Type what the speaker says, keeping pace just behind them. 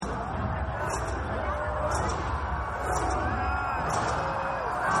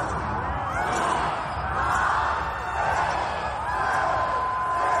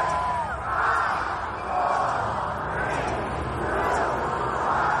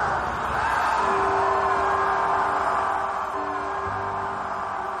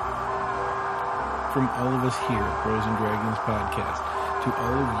From all of us here at Bros and Dragons Podcast, to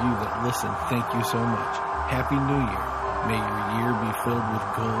all of you that listen, thank you so much. Happy New Year. May your year be filled with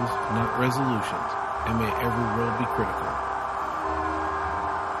goals, not resolutions, and may every roll be critical.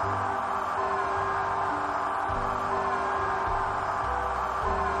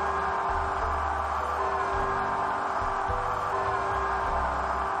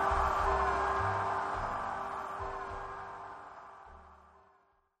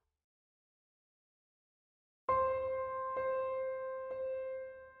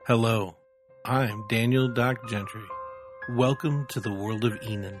 Hello, I'm Daniel Doc Gentry. Welcome to the world of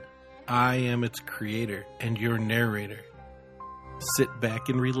Enon. I am its creator and your narrator. Sit back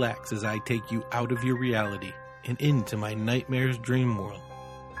and relax as I take you out of your reality and into my nightmare's dream world.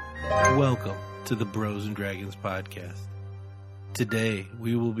 Welcome to the Bros and Dragons Podcast. Today,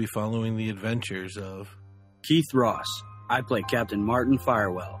 we will be following the adventures of Keith Ross. I play Captain Martin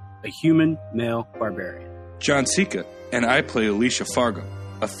Firewell, a human male barbarian. John Sika, and I play Alicia Fargo,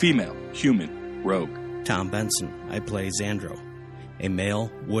 a female human rogue. Tom Benson. I play Xandro, a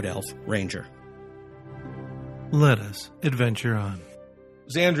male wood elf ranger. Let us adventure on.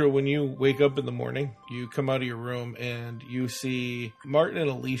 Xandro, when you wake up in the morning, you come out of your room and you see Martin and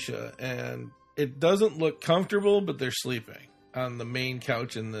Alicia, and it doesn't look comfortable, but they're sleeping on the main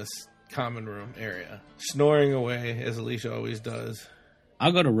couch in this common room area, snoring away as Alicia always does.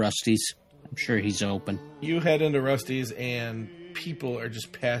 I'll go to Rusty's. I'm sure he's open. You head into Rusty's and people are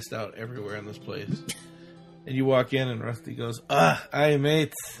just passed out everywhere in this place. And you walk in and Rusty goes, hi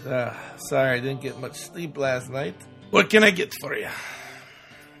mate. Sorry I didn't get much sleep last night. What can I get for you?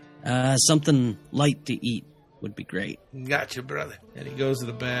 Something light to eat would be great. Gotcha, brother. And he goes to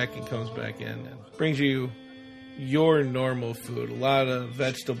the back and comes back in and brings you your normal food. A lot of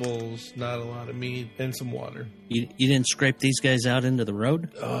vegetables, not a lot of meat, and some water. You didn't scrape these guys out into the road?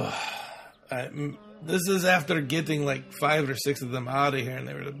 This is after getting like 5 or 6 of them out of here, and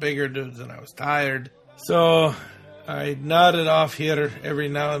they were the bigger dudes, and I was tired. So I nodded off here every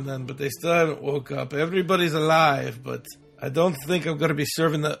now and then, but they still haven't woke up. Everybody's alive, but I don't think I'm going to be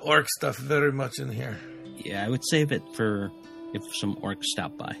serving the orc stuff very much in here. Yeah, I would save it for if some orcs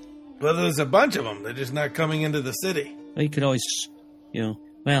stop by. Well, there's a bunch of them. They're just not coming into the city. Well, you could always,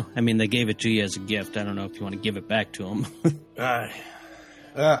 they gave it to you as a gift. I don't know if you want to give it back to them.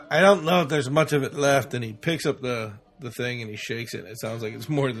 I don't know if there's much of it left, and he picks up the thing and he shakes it, and it sounds like it's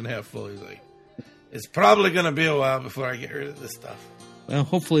more than half full. He's like, it's probably going to be a while before I get rid of this stuff. Well,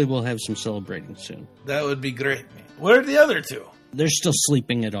 hopefully we'll have some celebrating soon. That would be great. Where are the other two? They're still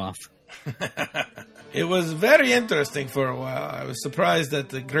sleeping it off. It was very interesting for a while. I was surprised that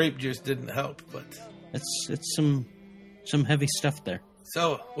the grape juice didn't help, but it's some heavy stuff there.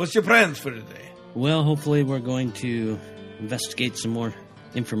 So, what's your plans for today? Well, hopefully we're going to investigate some more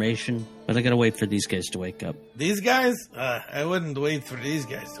information, but I gotta wait for these guys to wake up. These guys? I wouldn't wait for these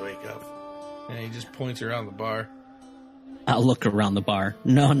guys to wake up. And he just points around the bar. I'll look around the bar.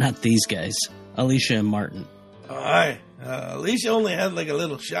 No, not these guys. Alicia and Martin. Oh, hi. Alicia only had like a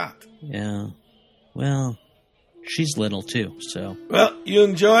little shot. Yeah. Well, she's little too, so. Well, you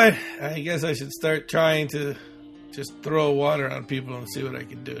enjoy. I guess I should start trying to just throw water on people and see what I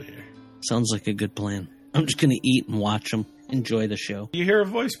can do here. Sounds like a good plan. I'm just gonna eat and watch them. Enjoy the show. You hear a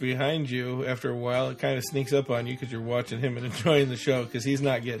voice behind you after a while. It kind of sneaks up on you because you're watching him and enjoying the show because he's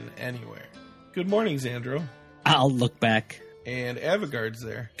not getting anywhere. Good morning, Xandro. I'll look back. And Avigard's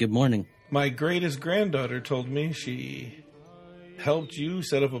there. Good morning. My greatest granddaughter told me she helped you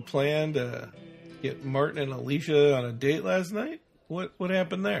set up a plan to get Martin and Alicia on a date last night. What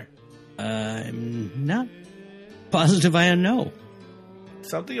happened there? I'm not positive I know.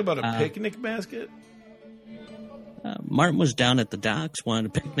 Something about a picnic basket? Martin was down at the docks, wanted a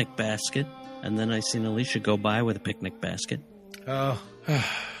picnic basket, and then I seen Alicia go by with a picnic basket. Oh,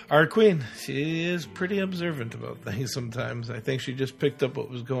 our queen, she is pretty observant about things sometimes. I think she just picked up what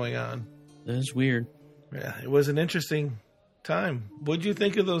was going on. That was weird. Yeah, it was an interesting time. What'd you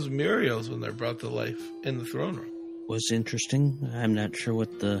think of those Muriels when they're brought to life in the throne room? Was interesting. I'm not sure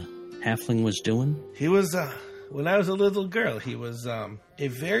what the halfling was doing. He was, when I was a little girl, he was a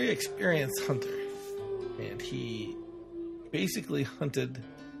very experienced hunter. And he basically hunted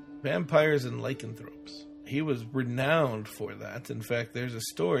vampires and lycanthropes. He was renowned for that. In fact, there's a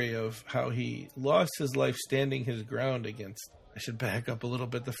story of how he lost his life standing his ground against... I should back up a little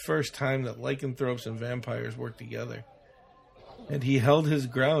bit. The first time that lycanthropes and vampires worked together. And he held his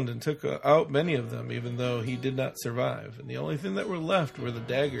ground and took out many of them, even though he did not survive. And the only thing that were left were the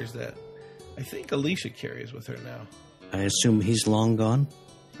daggers that I think Alicia carries with her now. I assume he's long gone?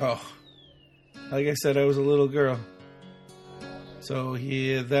 Oh, like I said, I was a little girl. So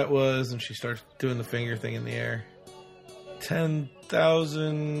that was, and she starts doing the finger thing in the air.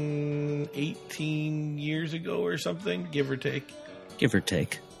 10,018 years ago or something, give or take. Give or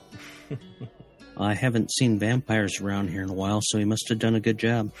take. I haven't seen vampires around here in a while, so he must have done a good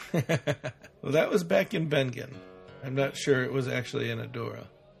job. Well, that was back in Bengen. I'm not sure it was actually in Adora.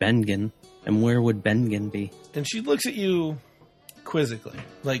 Bengen? And where would Bengen be? And she looks at you quizzically,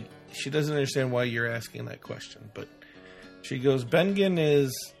 like she doesn't understand why you're asking that question. But she goes, Bengen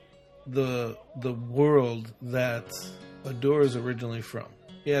is the world that Adora is originally from.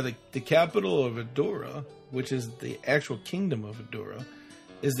 Yeah, the capital of Adora, which is the actual kingdom of Adora,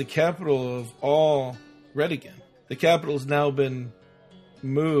 is the capital of all Redigan. The capital has now been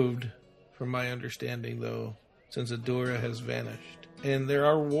moved, from my understanding, though, since Adora has vanished. And there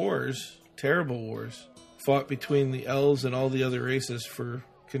are wars, terrible wars, fought between the elves and all the other races for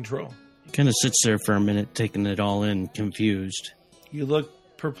control. He kind of sits there for a minute, taking it all in, confused. You look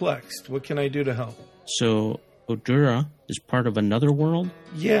perplexed. What can I do to help? So, Adora is part of another world?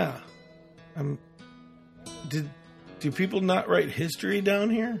 Yeah. Do people not write history down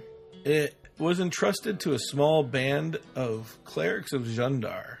here? It was entrusted to a small band of clerics of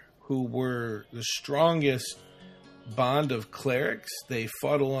Jundar, who were the strongest bond of clerics. They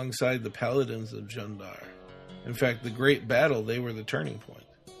fought alongside the paladins of Jundar. In fact, the great battle, they were the turning point.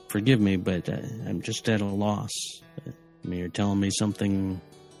 Forgive me, but I'm just at a loss. I mean, you're telling me something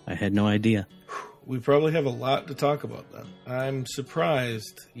I had no idea. We probably have a lot to talk about then. I'm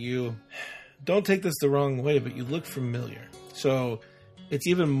surprised you... Don't take this the wrong way, but you look familiar. So it's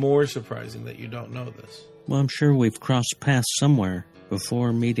even more surprising that you don't know this. Well, I'm sure we've crossed paths somewhere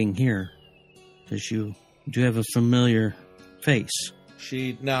before meeting here. Because you do have a familiar face.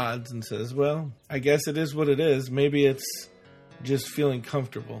 She nods and says, well, I guess it is what it is. Maybe it's just feeling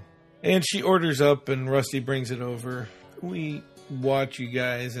comfortable. And she orders up and Rusty brings it over. We watch you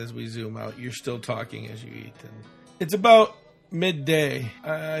guys as we zoom out. You're still talking as you eat. And it's about midday.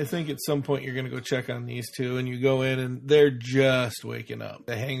 I think at some point you're going to go check on these two, and you go in and they're just waking up.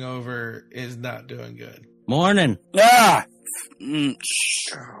 The hangover is not doing good. Morning. Ah!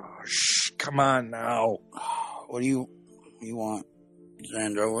 Come on now. What do you want,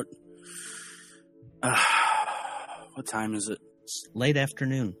 Xandro? What time is it? It's late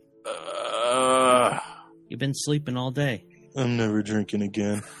afternoon. You've been sleeping all day. I'm never drinking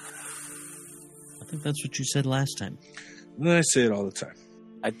again. I think that's what you said last time. I say it all the time.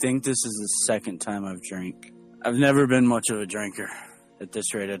 I think this is the second time I've drank. I've never been much of a drinker. At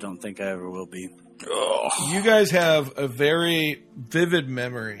this rate, I don't think I ever will be. You guys have a very vivid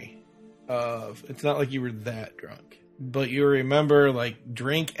memory of, it's not like you were that drunk, but you remember like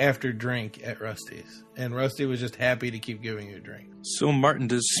drink after drink at Rusty's, and Rusty was just happy to keep giving you a drink. So, Martin,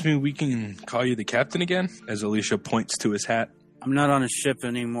 does this mean we can call you the captain again? As Alicia points to his hat. I'm not on a ship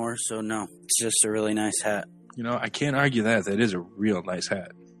anymore, so no. It's just a really nice hat. You know, I can't argue that. That is a real nice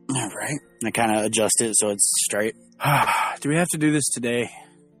hat. All right. I kind of adjust it so it's straight. Do we have to do this today?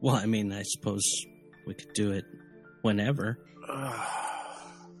 Well, I mean, I suppose we could do it whenever.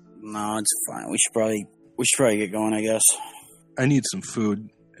 No, it's fine. We should probably get going, I guess. I need some food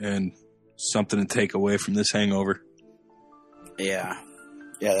and something to take away from this hangover. Yeah,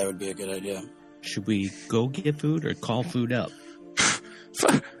 that would be a good idea. Should we go get food or call food up?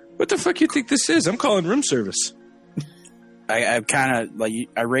 What the fuck you think this is? I'm calling room service. I kind of, like,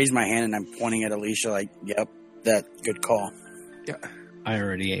 I raise my hand and I'm pointing at Alicia like, yep, that good call. Yeah. I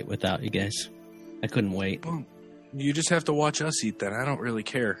already ate without you guys. I couldn't wait. Well, you just have to watch us eat then. I don't really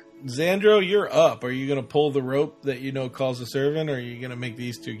care. Xandro, you're up. Are you going to pull the rope that you know calls a servant, or are you going to make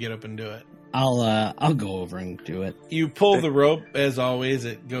these two get up and do it? I'll go over and do it. You pull the rope, as always.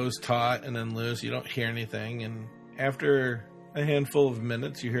 It goes taut and then loose. You don't hear anything, and after a handful of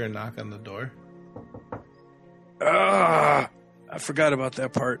minutes, you hear a knock on the door. I forgot about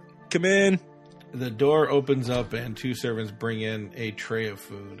that part. Come in. The door opens up, and two servants bring in a tray of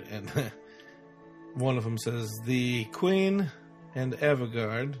food, and one of them says, "The Queen and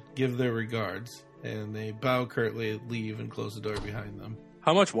Avogard give their regards," and they bow curtly, leave, and close the door behind them.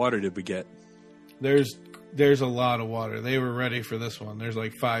 How much water did we get? There's a lot of water. They were ready for this one. There's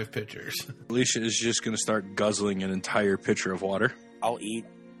like 5 pitchers. Alicia is just going to start guzzling an entire pitcher of water. I'll eat,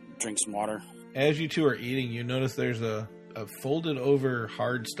 drink some water. As you two are eating, you notice there's a folded over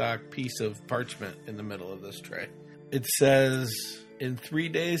hardstock piece of parchment in the middle of this tray. It says, "In 3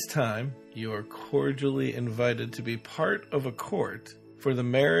 days' time, you are cordially invited to be part of a court for the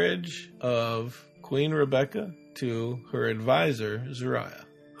marriage of Queen Rebecca to her advisor, Zariah."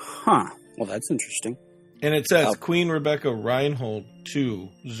 Huh. Well, that's interesting. And it says, Queen Rebecca Reinhold to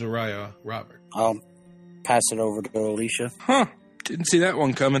Zariah Robert. I'll pass it over to Alicia. Huh. Didn't see that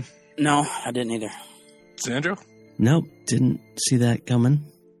one coming. No, I didn't either. Sandro? Nope, didn't see that coming.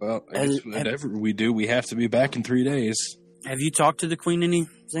 Well, I guess whatever we do, we have to be back in 3 days. Have you talked to the queen any,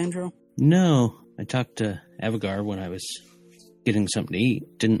 Xandro? No, I talked to Avagar when I was getting something to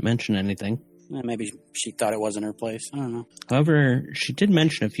eat. Didn't mention anything. Maybe she thought it wasn't her place. I don't know. However, she did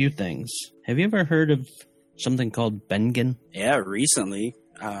mention a few things. Have you ever heard of something called Bengen? Yeah, recently.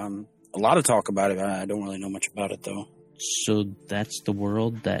 A lot of talk about it. I don't really know much about it, though. So that's the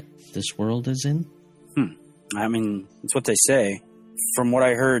world that this world is in? I mean, it's what they say. From what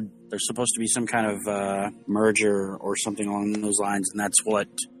I heard, there's supposed to be some kind of merger or something along those lines, and that's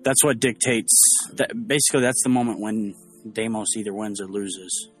what dictates. Basically, that's the moment when Deimos either wins or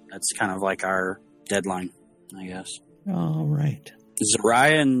loses. That's kind of like our deadline, I guess. All right. Is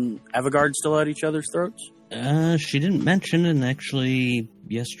Zaraya and Avagard still at each other's throats? She didn't mention, and actually,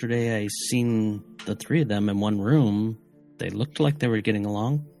 yesterday I seen the three of them in one room. They looked like they were getting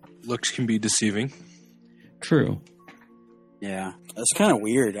along. Looks can be deceiving. True. Yeah, that's kind of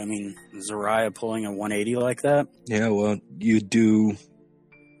weird. I mean, Zaraya pulling a 180 like that? Yeah, well, you do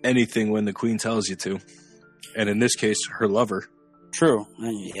anything when the queen tells you to. And in this case, her lover. True.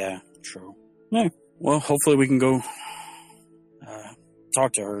 Yeah, true. Yeah. Well, hopefully we can go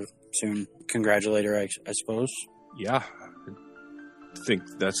talk to her soon. Congratulate her, I suppose. Yeah, I think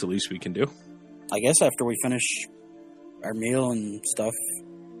that's the least we can do. I guess after we finish our meal and stuff,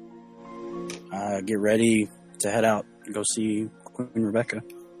 get ready to head out and go see Queen Rebecca.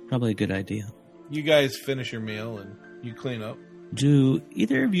 Probably a good idea. You guys finish your meal and you clean up. Do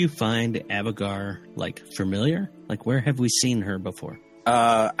either of you find Avagar, familiar? Where have we seen her before?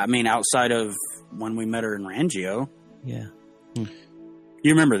 I mean, outside of when we met her in Rangio. Yeah.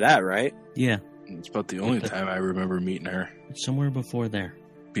 You remember that, right? Yeah. It's about the only time I remember meeting her. Somewhere before there.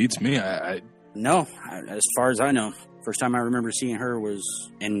 Beats me. No, as far as I know. First time I remember seeing her was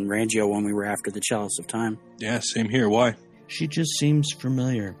in Rangio when we were after the Chalice of Time. Yeah, same here. Why? She just seems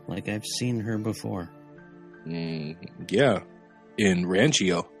familiar, like I've seen her before. Yeah, in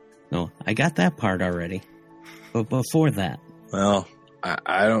Rangio. No, I got that part already. But before that... Well,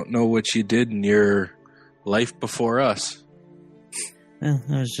 I don't know what you did in your life before us. Well,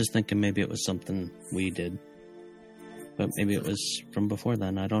 I was just thinking maybe it was something we did. But maybe it was from before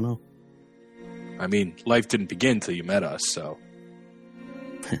then, I don't know. I mean, life didn't begin till you met us, so...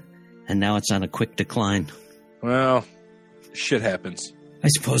 And now it's on a quick decline. Well, shit happens. I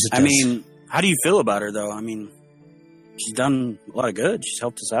suppose it does. I mean, how do you feel about her, though? I mean, she's done a lot of good. She's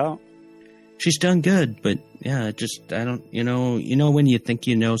helped us out. She's done good, but yeah, I don't, you know when you think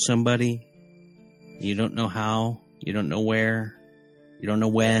you know somebody, you don't know how, you don't know where, you don't know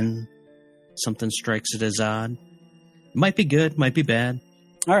when, something strikes it as odd. Might be good, might be bad.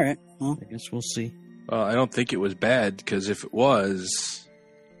 All right. Well, I guess we'll see. Well, I don't think it was bad, because if it was,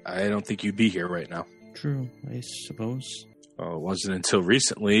 I don't think you'd be here right now. True, I suppose. Well, it wasn't until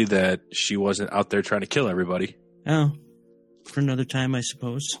recently that she wasn't out there trying to kill everybody. Oh, for another time, I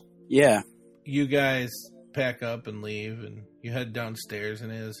suppose. yeah. You guys pack up and leave, and you head downstairs,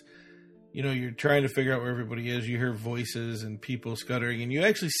 and you're trying to figure out where everybody is, you hear voices and people scuttering, and you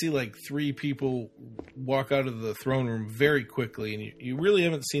actually see 3 people walk out of the throne room very quickly, and you really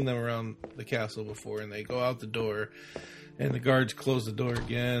haven't seen them around the castle before, and they go out the door, and the guards close the door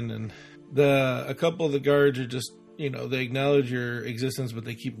again, and a couple of the guards are just, they acknowledge your existence, but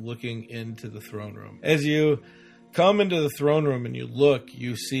they keep looking into the throne room. As you come into the throne room and you look,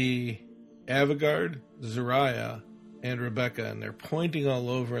 you see Avagard, Zaraya, and Rebecca, and they're pointing all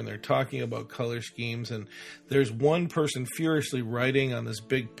over, and they're talking about color schemes, and there's one person furiously writing on this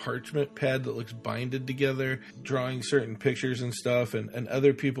big parchment pad that looks binded together, drawing certain pictures and stuff, and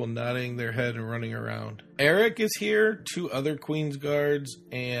other people nodding their head and running around. Eric is here, 2 other Queen's guards,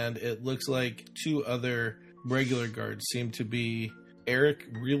 and it looks like 2 other regular guards seem to be Eric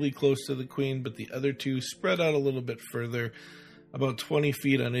really close to the Queen, but the other 2 spread out a little bit further, about 20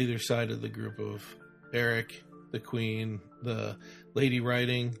 feet on either side of the group of Eric, the Queen, the lady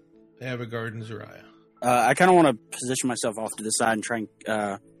riding, Avagard, and Zaraya. I kind of want to position myself off to the side and try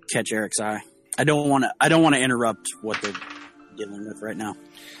and catch Eric's eye. I don't want to interrupt what they're dealing with right now.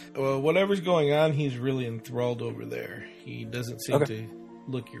 Well, whatever's going on, he's really enthralled over there. He doesn't seem to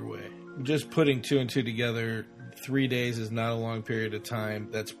look your way. Just putting 2 and 2 together, 3 days is not a long period of time.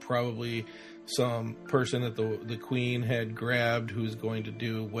 That's probably some person that the Queen had grabbed who's going to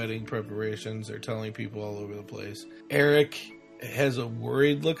do wedding preparations. They're telling people all over the place. Eric has a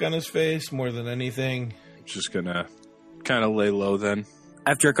worried look on his face more than anything. Just gonna kind of lay low then.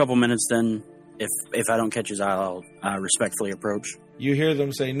 After a couple minutes, then If I don't catch his eye, I'll respectfully approach. You hear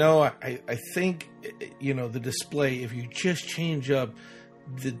them say, no, I think, the display, if you just change up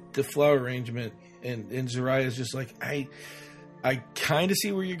the flower arrangement, and Zariah's just like, I kind of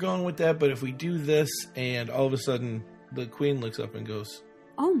see where you're going with that, but if we do this, and all of a sudden the queen looks up and goes,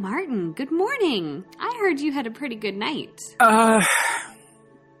 "Oh, Martin, good morning. I heard you had a pretty good night."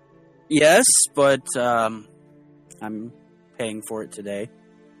 Yes, but I'm paying for it today,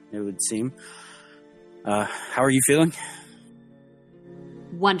 it would seem. How are you feeling?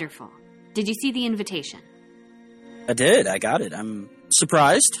 Wonderful. Did you see the invitation? I did. I got it. I'm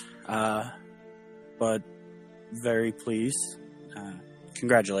surprised, but very pleased.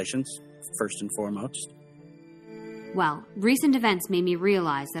 Congratulations, first and foremost. Well, recent events made me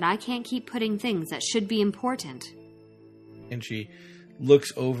realize that I can't keep putting things that should be important. And she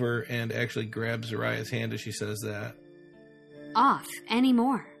looks over and actually grabs Zariah's hand as she says that. Off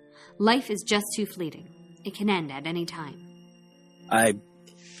anymore. Life is just too fleeting. It can end at any time. I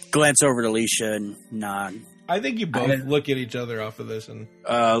glance over to Alicia and nod. I think you both look at each other off of this, and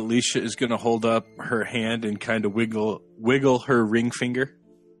Alicia is going to hold up her hand and kind of wiggle her ring finger.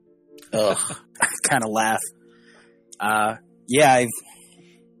 Ugh, I kind of laugh. Yeah,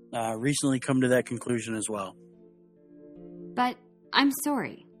 I've recently come to that conclusion as well. But I'm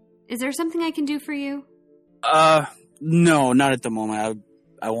sorry. Is there something I can do for you? No, not at the moment.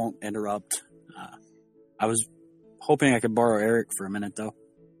 I won't interrupt. I was hoping I could borrow Eric for a minute, though.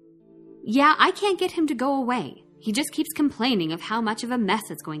 Yeah, I can't get him to go away. He just keeps complaining of how much of a mess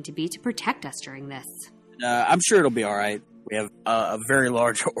it's going to be to protect us during this. I'm sure it'll be all right. We have a very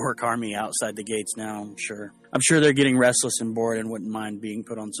large orc army outside the gates now, I'm sure. I'm sure they're getting restless and bored and wouldn't mind being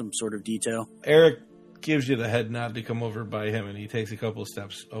put on some sort of detail. Eric gives you the head nod to come over by him, and he takes a couple of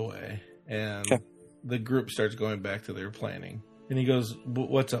steps away. And the group starts going back to their planning. And he goes,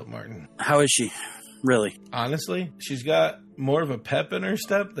 "What's up, Martin?" How is she? Really? Honestly, she's got more of a pep in her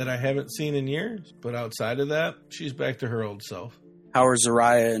step that I haven't seen in years. But outside of that, she's back to her old self. How are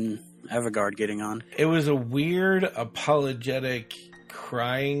Zariah and Evagard getting on? It was a weird, apologetic,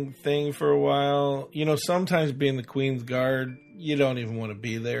 crying thing for a while. Sometimes being the Queen's Guard, you don't even want to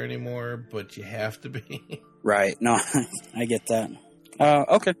be there anymore, but you have to be. Right. No, I get that.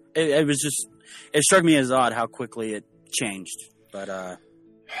 Okay. It struck me as odd how quickly it changed. But,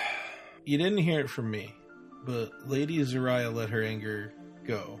 You didn't hear it from me, but Lady Zariah let her anger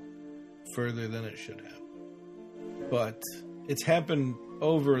go further than it should have. But it's happened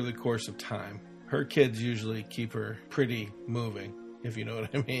over the course of time. Her kids usually keep her pretty moving, if you know what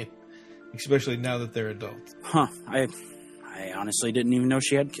I mean. Especially now that they're adults. Huh. I honestly didn't even know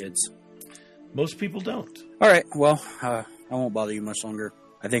she had kids. Most people don't. All right. Well, I won't bother you much longer.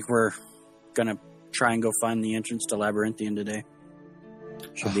 I think we're going to try and go find the entrance to Labyrinthian today.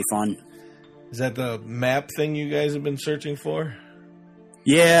 Should be fun. Is that the map thing you guys have been searching for?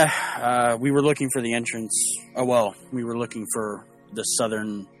 Yeah, we were looking for the entrance. Oh, well, we were looking for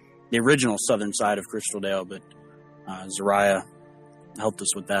the original southern side of Crystal Dale, but Zariah helped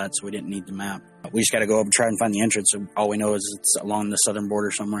us with that, so we didn't need the map. We just got to go up and try and find the entrance. So all we know is it's along the southern border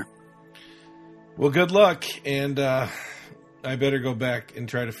somewhere. Well, good luck, and I better go back and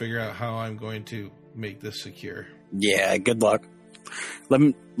try to figure out how I'm going to make this secure. Yeah, good luck. Let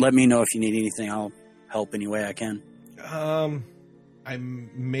me know if you need anything. I'll help any way I can. I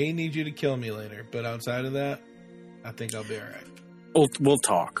may need you to kill me later, but outside of that, I think I'll be all right. We'll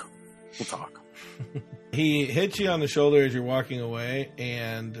talk. We'll talk. He hits you on the shoulder as you're walking away,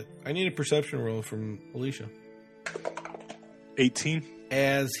 and I need a perception roll from Alicia. 18.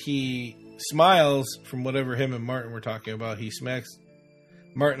 As he smiles from whatever him and Martin were talking about, he smacks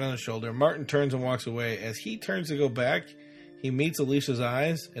Martin on the shoulder. Martin turns and walks away. As he turns to go back, he meets Alicia's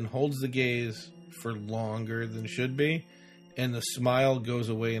eyes and holds the gaze for longer than should be, and the smile goes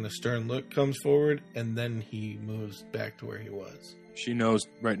away and a stern look comes forward, and then he moves back to where he was. She knows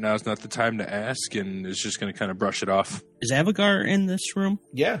right now is not the time to ask and is just going to kind of brush it off. Is Avagar in this room?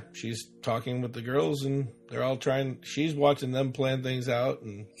 Yeah, she's talking with the girls, and they're all she's watching them plan things out.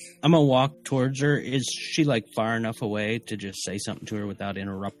 And I'm going to walk towards her. Is she, far enough away to just say something to her without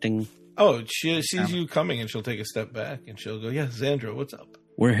interrupting? Oh, she sees you coming, and she'll take a step back, and she'll go, "Yeah, Xandra, what's up?"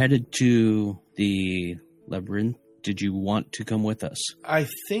 We're headed to the labyrinth. Did you want to come with us? I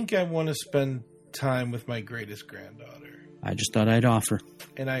think I want to spend time with my greatest granddaughter. I just thought I'd offer.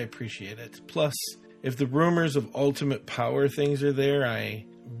 And I appreciate it. Plus, if the rumors of ultimate power things are there, I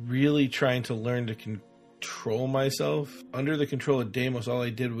really trying to learn to control myself. Under the control of Deimos, all I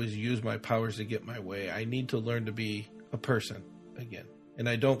did was use my powers to get my way. I need to learn to be a person again. And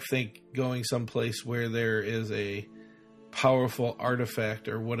I don't think going someplace where there is a powerful artifact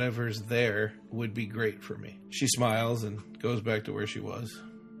or whatever's there would be great for me. She smiles and goes back to where she was.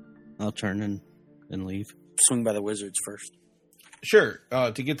 I'll turn and leave. Swing by the wizards first. Sure.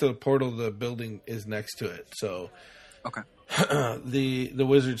 To get to the portal, the building is next to it. So Okay. the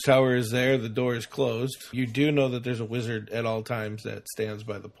wizard's tower is there. The door is closed. You do know that there's a wizard at all times that stands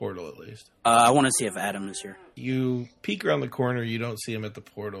by the portal, at least. I want to see if Adam is here. You peek around the corner. You don't see him at the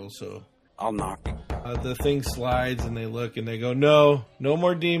portal, so... I'll knock. The thing slides, and they look, and they go, no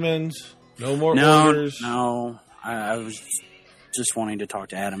more demons, no more orders. No, I was just wanting to talk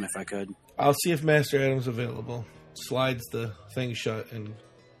to Adam if I could. I'll see if Master Adam's available. Slides the thing shut, and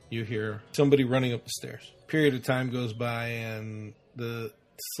you hear somebody running up the stairs. Period of time goes by, and you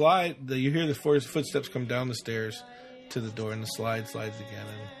hear the footsteps come down the stairs to the door, and the slides again.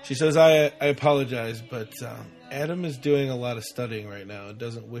 And she says, I apologize, but Adam is doing a lot of studying right now and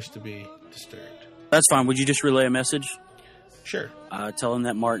doesn't wish to be disturbed. That's fine. Would you just relay a message? Sure. Tell him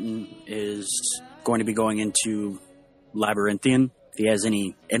that Martin is going to be going into Labyrinthian. If he has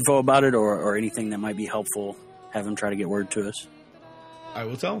any info about it or anything that might be helpful, have him try to get word to us. I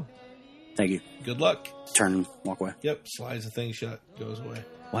will tell him. Thank you. Good luck. Turn and walk away. Yep, slides the thing shut, goes away.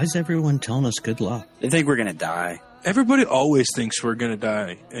 Why is everyone telling us good luck? They think we're going to die. Everybody always thinks we're going to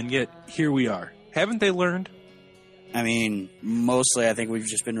die, and yet here we are. Haven't they learned? I mean, mostly I think we've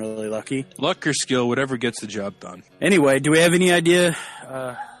just been really lucky. Luck or skill, whatever gets the job done. Anyway, do we have any idea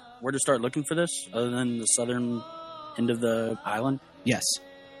where to start looking for this, other than the southern end of the island? Yes,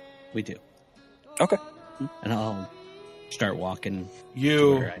 we do. Okay. And I'll start walking to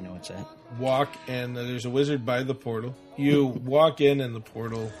You where I know it's at. walk, and there's a wizard by the portal. You walk in, and the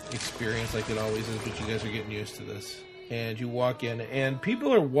portal experience, like it always is, but you guys are getting used to this. And you walk in, and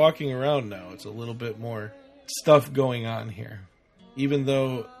people are walking around now. It's a little bit more stuff going on here. Even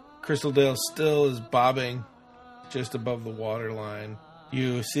though Crystal Dale still is bobbing just above the waterline,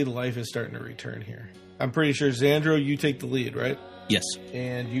 you see the life is starting to return here. I'm pretty sure, Xandro, you take the lead, right? Yes.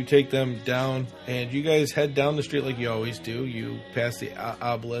 And you take them down, and you guys head down the street like you always do. You pass the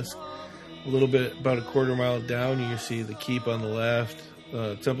obelisk. A little bit, about a quarter mile down, you see the keep on the left,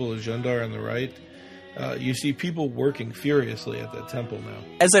 Temple of Jundar on the right. You see people working furiously at that temple now.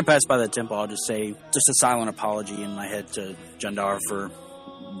 As I pass by that temple, I'll just say just a silent apology in my head to Jundar for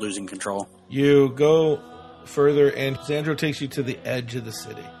losing control. You go further, and Xandro takes you to the edge of the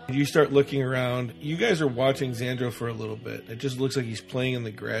city. You start looking around. You guys are watching Xandro for a little bit. It just looks like he's playing in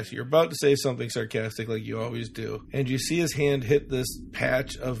the grass. You're about to say something sarcastic like you always do, and you see his hand hit this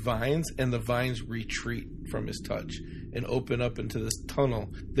patch of vines, and the vines retreat from his touch and open up into this tunnel.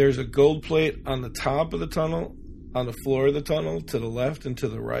 There's a gold plate on the top of the tunnel, on the floor of the tunnel, to the left and to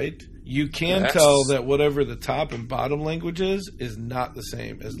the right. You can tell that whatever the top and bottom language is not the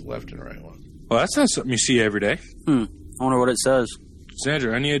same as the left and right ones. Well, that's not something you see every day. I wonder what it says.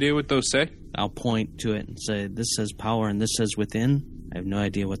 Xandro, any idea what those say? I'll point to it and say, this says power and this says within. I have no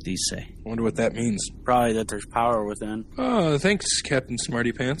idea what these say. I wonder what that means. Probably that there's power within. Oh, thanks, Captain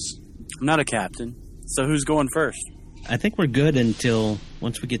Smarty Pants. I'm not a captain. So who's going first? I think we're good until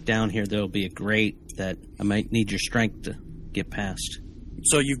once we get down here, there'll be a grate that I might need your strength to get past.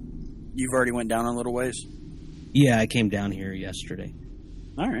 So you've already went down a little ways? Yeah, I came down here yesterday.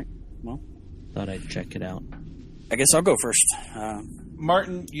 All right. Well, thought I'd check it out. I guess I'll go first.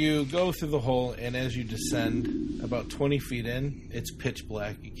 Martin, you go through the hole, and as you descend about 20 feet in, it's pitch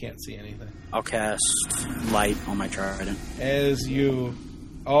black. You can't see anything. I'll cast light on my trident. As you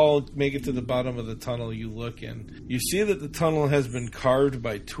all make it to the bottom of the tunnel, you look, and you see that the tunnel has been carved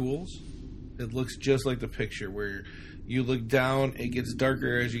by tools. It looks just like the picture where you look down, it gets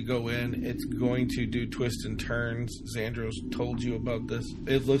darker as you go in. It's going to do twists and turns. Xandro's told you about this.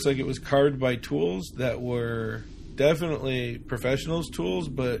 It looks like it was carved by tools that were definitely professionals' tools,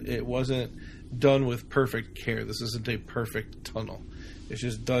 but it wasn't done with perfect care. This isn't a perfect tunnel. It's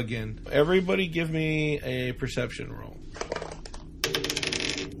just dug in. Everybody give me a perception roll.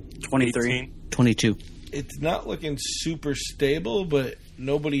 23. 22. It's not looking super stable, but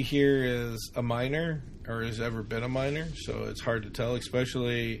nobody here is a miner or has ever been a miner, so it's hard to tell,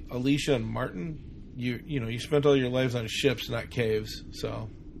 especially Alicia and Martin. You spent all your lives on ships, not caves, so...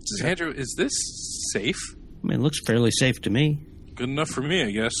 Xandro, is this safe? I mean, it looks fairly safe to me. Good enough for me, I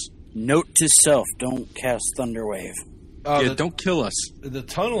guess. Note to self, don't cast Thunderwave. Don't kill us. The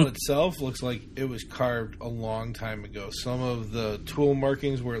tunnel itself looks like it was carved a long time ago. Some of the tool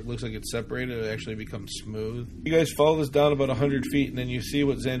markings where it looks like it's separated, it actually becomes smooth. You guys follow this down about 100 feet, and then you see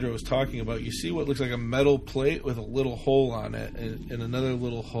what Xandro was talking about. You see what looks like a metal plate with a little hole on it, and another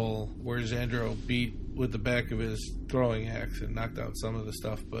little hole where Xandro beat with the back of his throwing axe and knocked out some of the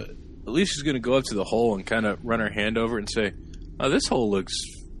stuff. But Alicia's going to go up to the hole and kind of run her hand over it and say, "Oh, this hole looks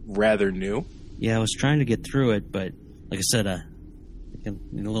rather new." Yeah, I was trying to get through it, but like I said, I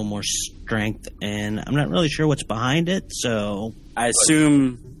need a little more strength, and I'm not really sure what's behind it, so... I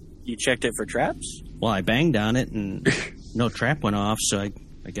assume you checked it for traps? Well, I banged on it, and no trap went off, so I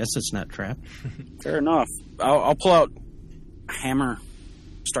guess it's not trapped. Fair enough. I'll pull out a hammer,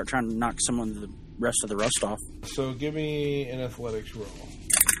 start trying to knock some of the rest of the rust off. So give me an athletics roll.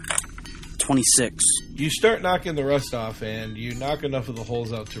 26. You start knocking the rust off, and you knock enough of the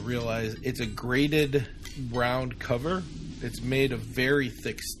holes out to realize it's a graded round cover. It's made of very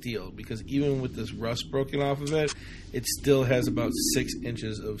thick steel, because even with this rust broken off of it, it still has about 6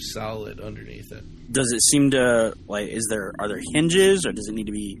 inches of solid underneath it. Does it seem to, like, are there hinges, or does it need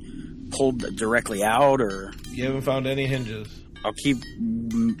to be pulled directly out, or... You haven't found any hinges. I'll keep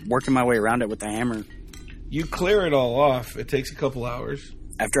working my way around it with the hammer. You clear it all off. It takes a couple hours.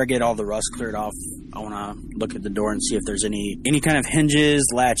 After I get all the rust cleared off, I want to look at the door and see if there's any kind of hinges,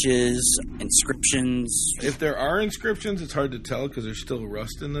 latches, inscriptions. If there are inscriptions, it's hard to tell because there's still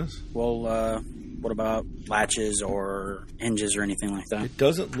rust in this. Well, what about latches or hinges or anything like that? It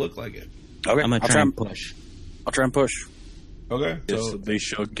doesn't look like it. Okay, I'm going to try and push. I'll try and push. Okay. So they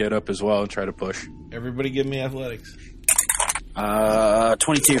shall get up as well and try to push. Everybody give me athletics.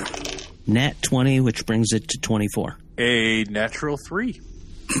 22. Nat 20, which brings it to 24. A natural 3.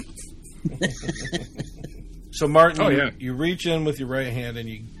 So, Martin, Oh, yeah. you reach in with your right hand and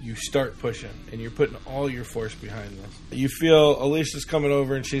you start pushing, and you're putting all your force behind this. You feel Alicia's coming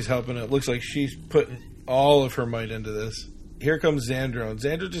over and she's helping. It looks like she's putting all of her might into this. Here comes Xandro.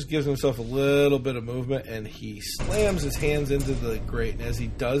 Xandro just gives himself a little bit of movement, and he slams his hands into the grate. And as he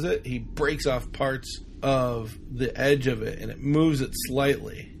does it, he breaks off parts of the edge of it, and it moves it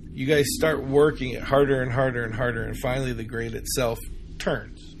slightly. You guys start working it harder and harder and harder, and finally the grate itself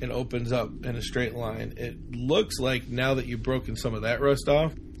turns and opens up in a straight line. It looks like, now that you've broken some of that rust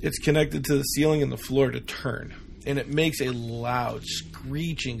off, it's connected to the ceiling and the floor to turn. And it makes a loud,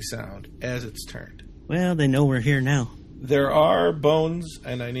 screeching sound as it's turned. Well, they know we're here now. There are bones,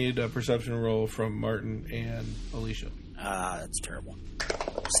 and I need a perception roll from Martin and Alicia. That's terrible.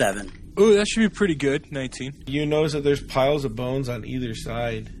 7. Ooh, that should be pretty good. 19. You notice that there's piles of bones on either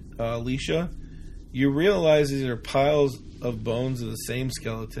side. Alicia, you realize these are piles of bones of the same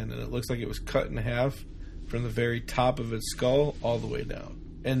skeleton, and it looks like it was cut in half from the very top of its skull all the way down,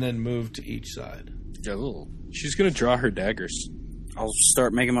 and then moved to each side. Yeah, she's going to draw her daggers. I'll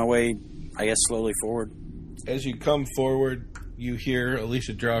start making my way, I guess, slowly forward. As you come forward, you hear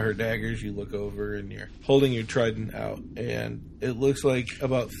Alicia draw her daggers. You look over, and you're holding your trident out, and it looks like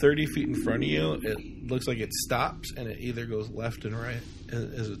about 30 feet in front of you, it looks like it stops, and it either goes left and right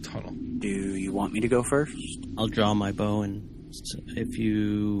as a tunnel. Do you want me to go first? I'll draw my bow, and if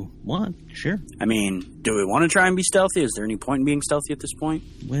you want, sure. I mean, do we want to try and be stealthy? Is there any point in being stealthy at this point?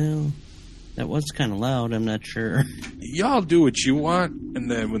 Well, that was kind of loud. I'm not sure. Y'all do what you want,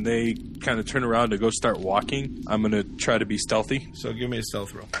 and then when they kind of turn around to go start walking, I'm going to try to be stealthy. So give me a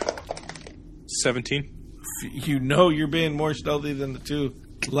stealth roll. 17. You know you're being more stealthy than the two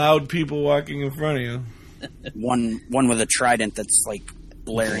loud people walking in front of you. One with a trident that's like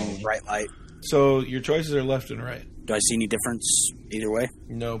blaring bright light. So your choices are left and right. Do I see any difference either way?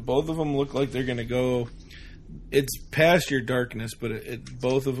 No, both of them look like they're going to go... It's past your darkness, but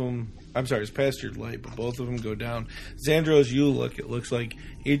both of them... I'm sorry, it's past your light, but both of them go down. Xandro, as you look, it looks like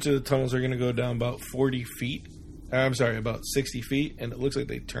each of the tunnels are going to go down about 40 feet. I'm sorry, about 60 feet, and it looks like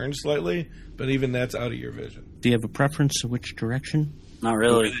they turn slightly, but even that's out of your vision. Do you have a preference of which direction? Not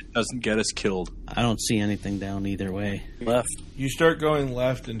really. It doesn't get us killed. I don't see anything down either way. Left. You start going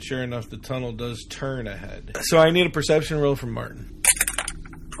left, and sure enough, the tunnel does turn ahead. So I need a perception roll from Martin.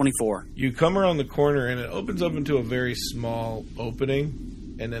 24. You come around the corner, and it opens up into a very small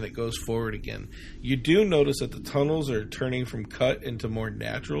opening, and then it goes forward again. You do notice that the tunnels are turning from cut into more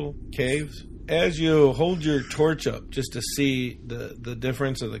natural caves. As you hold your torch up just to see the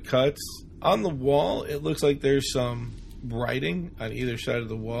difference of the cuts, on the wall, it looks like there's some writing on either side of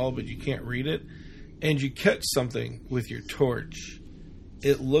the wall, but you can't read it. And you catch something with your torch.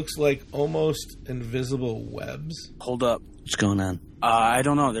 It looks like almost invisible webs. Hold up. What's going on? I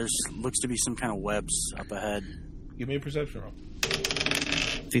don't know. There's looks to be some kind of webs up ahead. Give me a perception roll.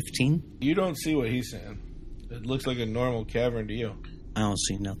 15? You don't see what he's saying. It looks like a normal cavern to you. I don't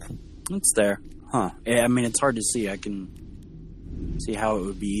see nothing. It's there. Huh. Yeah, I mean, it's hard to see. I can see how it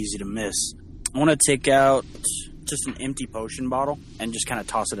would be easy to miss. I want to take out just an empty potion bottle and just kind of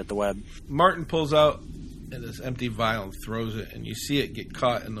toss it at the web. Martin pulls out this empty vial and throws it, and you see it get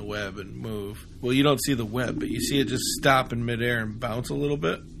caught in the web and move. Well, you don't see the web, but you see it just stop in midair and bounce a little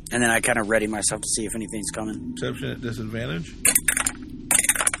bit. And then I kind of ready myself to see if anything's coming. Perception at disadvantage.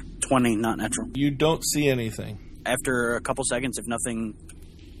 20, not natural. You don't see anything. After a couple seconds, if nothing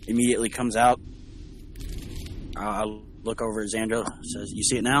immediately comes out, I'll look over at Xandro. Says, "You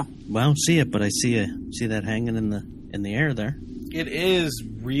see it now?" Well, I don't see it, but I see that hanging in the air there. It is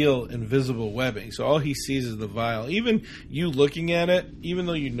real invisible webbing, so all he sees is the vial. Even you looking at it, even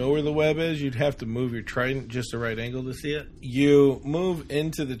though you know where the web is, you'd have to move your trident just the right angle to see it. You move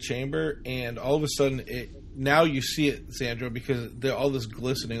into the chamber, and all of a sudden, now you see it, Xandro, because there's all this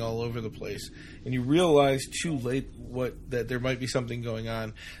glistening all over the place. And you realize too late that there might be something going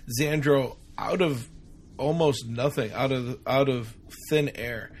on. Xandro, out of almost nothing, out of thin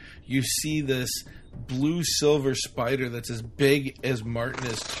air, you see this blue-silver spider that's as big as Martin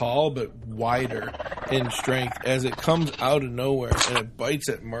is tall, but wider in strength. As it comes out of nowhere and it bites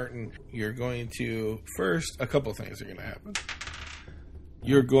at Martin, you're going to... First, a couple things are going to happen.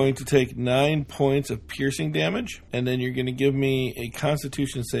 You're going to take 9 points of piercing damage, and then you're going to give me a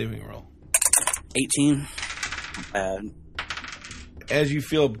Constitution saving roll. 18. As you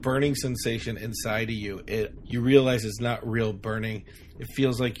feel a burning sensation inside of you, you realize it's not real burning. It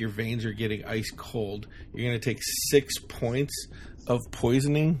feels like your veins are getting ice cold. You're going to take 6 points of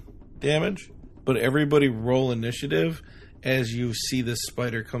poisoning damage, but everybody roll initiative as you see this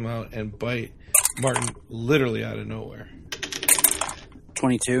spider come out and bite Martin literally out of nowhere.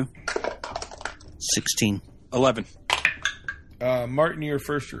 22. 16. 11. Martin, you're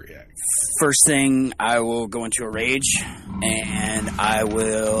first to react. First thing, I will go into a rage, and I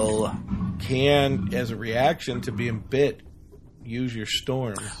will... As a reaction to being bit, use your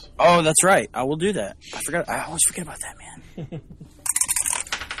storms. Oh, that's right. I will do that. I always forget about that, man.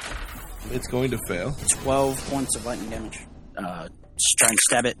 It's going to fail. 12 points of lightning damage. Just try and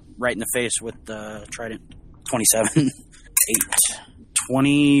stab it right in the face with the trident. 27. 8.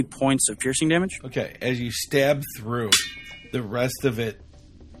 20 points of piercing damage. Okay, as you stab through, the rest of it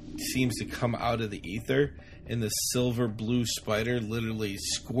seems to come out of the ether, and the silver blue spider literally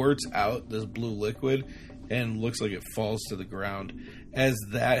squirts out this blue liquid and looks like it falls to the ground. As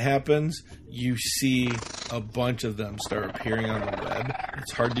that happens, you see a bunch of them start appearing on the web.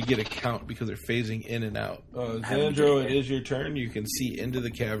 It's hard to get a count because they're phasing in and out. Xandro, it is your turn. You can see into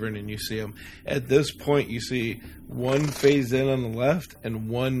the cavern and you see them. At this point, you see one phased in on the left and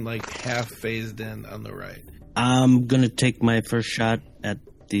one like half phased in on the right. I'm going to take my first shot at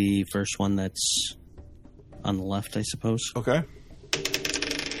the first one that's on the left, I suppose. Okay.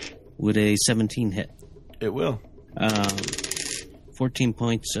 Would a 17 hit? It will. 14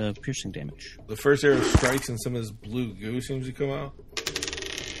 points of piercing damage. The first arrow strikes and some of this blue goo seems to come out.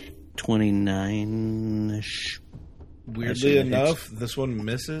 29-ish. Weirdly enough, this one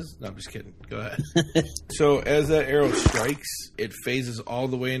misses. No, I'm just kidding. Go ahead. So as that arrow strikes, it phases all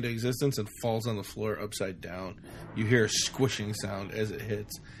the way into existence and falls on the floor upside down. You hear a squishing sound as it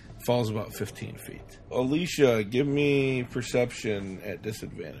hits. Falls about 15 feet. Alicia, give me perception at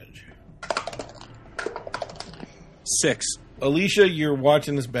disadvantage. 6. Alicia, you're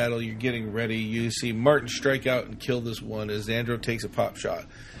watching this battle. You're getting ready. You see Martin strike out and kill this one as Xandro takes a pop shot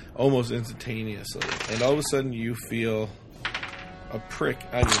almost instantaneously. And all of a sudden you feel a prick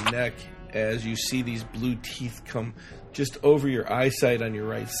on your neck as you see these blue teeth come just over your eyesight on your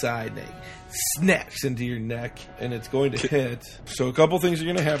right side. And it snaps into your neck and it's going to hit. So a couple things are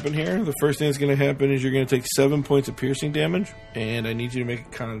going to happen here. The first thing that's going to happen is you're going to take 7 points of piercing damage. And I need you to make a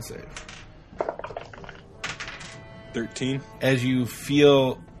con save. 13. As you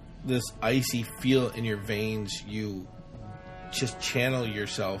feel this icy feel in your veins, you just channel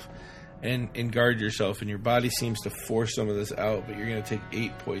yourself and guard yourself, and your body seems to force some of this out, but you're going to take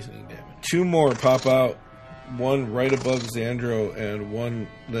 8 poisoning damage. 2 more pop out, one right above Xandro and one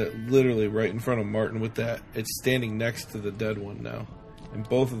that literally right in front of Martin with that. It's standing next to the dead one now, and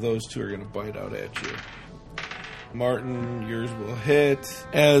both of those two are going to bite out at you. Martin, yours will hit.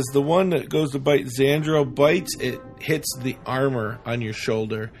 As the one that goes to bite Xandro bites, it hits the armor on your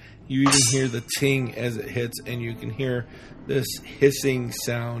shoulder. You even hear the ting as it hits, and you can hear this hissing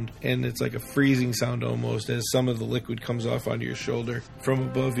sound, and it's like a freezing sound almost as some of the liquid comes off onto your shoulder from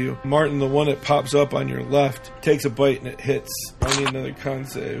above you. Martin, the one that pops up on your left, takes a bite and it hits. I need another con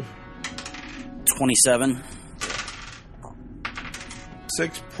save. 27.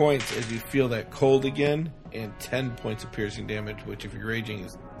 6 points as you feel that cold again, and 10 points of piercing damage, which if you're raging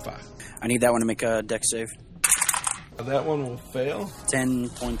is 5. I need that one to make a dex save. That one will fail. 10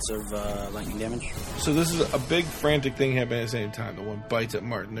 points of lightning damage. So this is a big frantic thing happening at the same time. The one bites at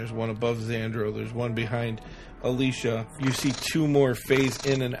Martin. There's one above Xandro. There's one behind Alicia, you see 2 more phase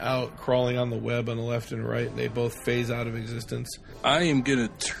in and out, crawling on the web on the left and right, and they both phase out of existence. I am going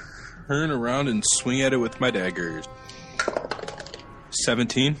to turn around and swing at it with my daggers.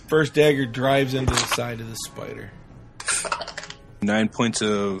 17. First dagger drives into the side of the spider. 9 points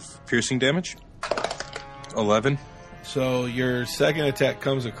of piercing damage. 11. So your second attack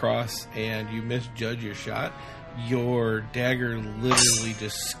comes across and you misjudge your shot. Your dagger literally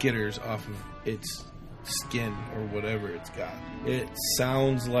just skitters off of its skin or whatever it's got. It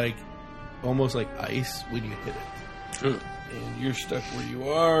sounds like almost like ice when you hit it. Ugh. And you're stuck where you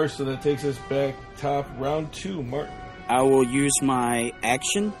are, so that takes us back top round 2, Martin. I will use my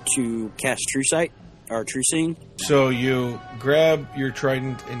action to cast True Sight, or True Seeing. So you grab your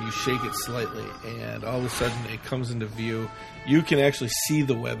trident and you shake it slightly, and all of a sudden it comes into view. You can actually see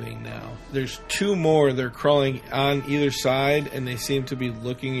the webbing now. There's 2 more. They're crawling on either side, and they seem to be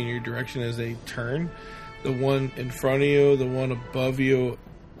looking in your direction as they turn. The one in front of you, the one above you,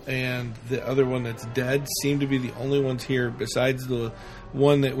 and the other one that's dead seem to be the only ones here, besides the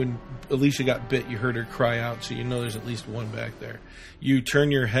one that when Alicia got bit, you heard her cry out, so you know there's at least one back there. You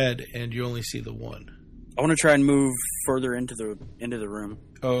turn your head, and you only see the one. I want to try and move further into the room.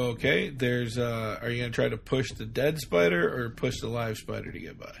 Okay, there's are you going to try to push the dead spider or push the live spider to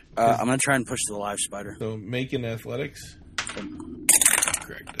get by? I'm going to try and push the live spider. So make an athletics.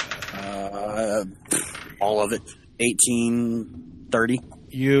 Correct. All of it. 18, 30.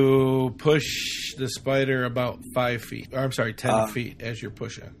 You push the spider about 5 feet. Or, I'm sorry, 10 feet as you're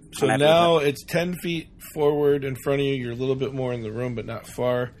pushing. So now it's 10 feet forward in front of you. You're a little bit more in the room, but not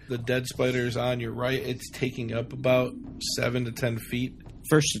far. The dead spider is on your right. It's taking up about 7 to 10 feet.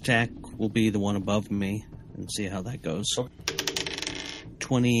 First attack will be the one above me, and see how that goes. Okay.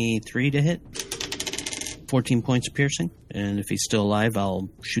 23 to hit. 14 points of piercing. And if he's still alive, I'll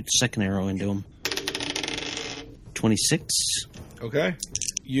shoot the second arrow into him. 26. Okay.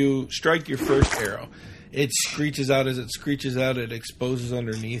 You strike your first arrow. It screeches out. As it screeches out, it exposes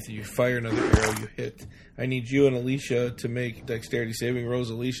underneath. You fire another arrow, you hit. I need you and Alicia to make dexterity saving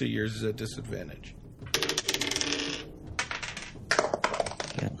rolls. Alicia, yours is at disadvantage.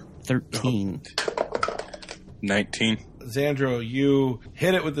 Yeah, 13. 19. Xandro, you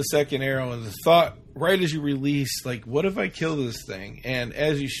hit it with the second arrow, and the thought, right as you release, like, what if I kill this thing? And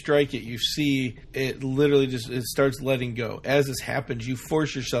as you strike it, you see it literally it starts letting go. As this happens, you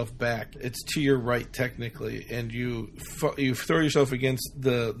force yourself back. It's to your right, technically, and you throw yourself against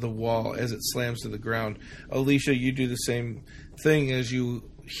the wall as it slams to the ground. Alicia, you do the same thing. As you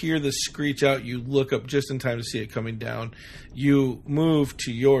hear the screech out, you look up just in time to see it coming down. You move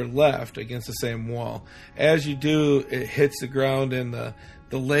to your left against the same wall. As you do, it hits the ground and the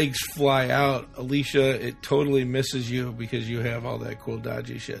legs fly out. Alicia, it totally misses you because you have all that cool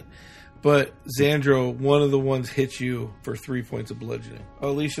dodgy shit. But Xandro, one of the ones hits you for 3 points of bludgeoning.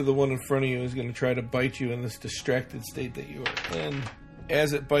 Alicia, the one in front of you, is going to try to bite you in this distracted state that you are in.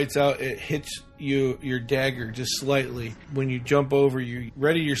 As it bites out, it hits your dagger just slightly. When you jump over, you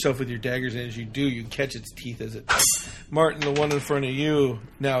ready yourself with your daggers, and as you do, you catch its teeth as it bites. Martin, the one in front of you,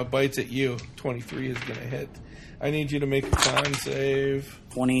 now it bites at you. 23 is going to hit. I need you to make a con save.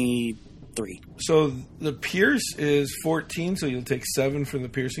 23. So the pierce is 14, so you'll take 7 from the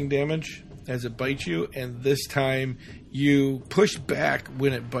piercing damage as it bites you, and this time you push back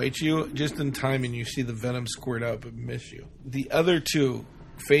when it bites you just in time, and you see the venom squirt out but miss you. The other 2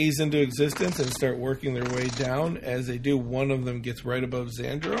 phase into existence and start working their way down. As they do, one of them gets right above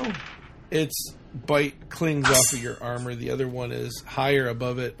Xandro. Its bite clings off of your armor. The other one is higher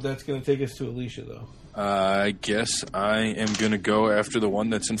above it. That's going to take us to Alicia, though. I guess I am going to go after the one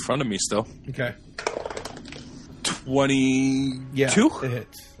that's in front of me still. Okay. 22? Yeah, it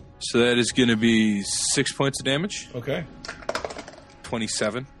hits. So that is going to be 6 points of damage. Okay.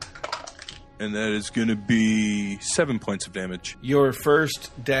 27. And that is going to be 7 points of damage. Your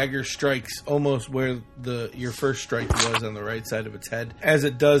first dagger strikes almost where your first strike was on the right side of its head. As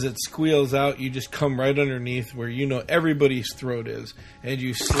it does, it squeals out. You just come right underneath where you know everybody's throat is. And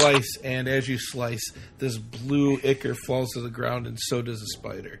you slice, and as you slice, this blue ichor falls to the ground, and so does the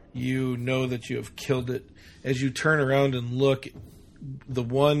spider. You know that you have killed it. As you turn around and look, the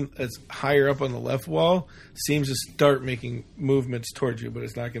one that's higher up on the left wall seems to start making movements towards you, but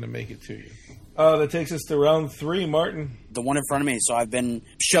it's not going to make it to you. That takes us to round 3, Martin. The one in front of me, so I've been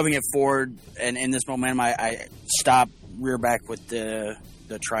shoving it forward, and in this momentum, I stop, rear back with the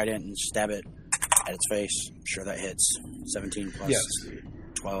trident and stab it at its face. I'm sure that hits. 17 plus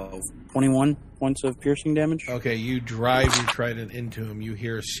 12. 21 points of piercing damage. Okay, you drive your trident into him. You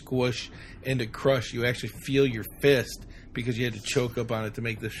hear a squish and a crush. You actually feel your fist, because you had to choke up on it to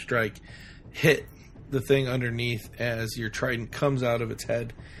make the strike, hit the thing underneath as your trident comes out of its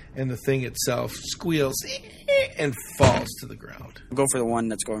head, and the thing itself squeals and falls to the ground. I'll go for the one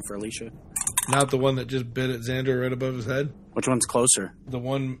that's going for Alicia. Not the one that just bit at Xandro right above his head? Which one's closer? The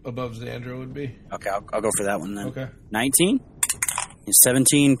one above Xandro would be. Okay, I'll go for that one then. Okay. 19?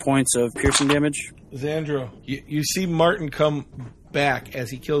 17 points of piercing damage. Xandro, you see Martin come back as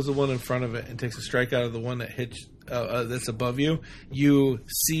he kills the one in front of it and takes a strike out of the one that hits that's above you. You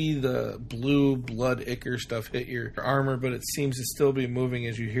see the blue blood ichor stuff hit your armor, but it seems to still be moving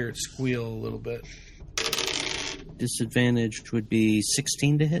as you hear it squeal a little bit. Disadvantage would be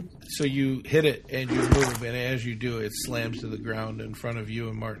 16 to hit. So you hit it and you move, and as you do, it slams to the ground in front of you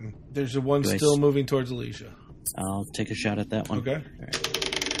and Martin. There's a one still moving towards Alicia. I'll take a shot at that one. Okay. All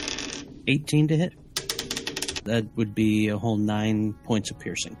right. 18 to hit. That would be a whole 9 points of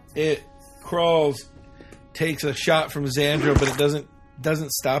piercing. It crawls, takes a shot from Xandro, but it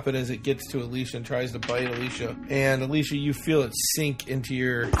doesn't stop it as it gets to Alicia and tries to bite Alicia. And Alicia, you feel it sink into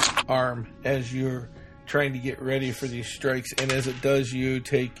your arm as you're trying to get ready for these strikes. And as it does, you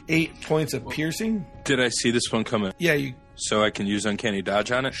take 8 points of piercing. Did I see this one coming? Yeah, you So I can use Uncanny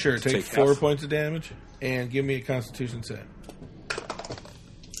Dodge on it? sure To take 4 points of damage and give me a Constitution save.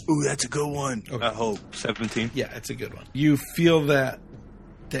 Ooh, that's a good one. Okay. I hope. 17. Yeah, it's a good one. You feel that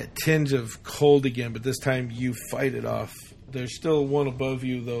tinge of cold again, but this time you fight it off. There's still one above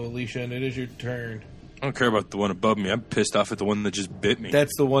you, though, Alicia, and it is your turn. I don't care about the one above me. I'm pissed off at the one that just bit me.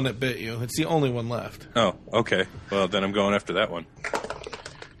 That's the one that bit you. It's the only one left. Oh, okay. Well, then I'm going after that one.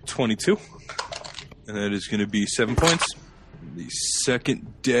 22. And that is going to be 7 points. The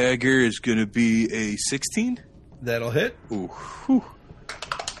second dagger is going to be a 16. That'll hit. Ooh. Whew.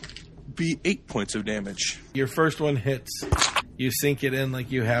 Be 8 points of damage. Your first one hits. You sink it in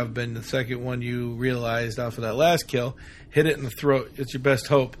like you have been. The second one you realized off of that last kill. Hit it in the throat. It's your best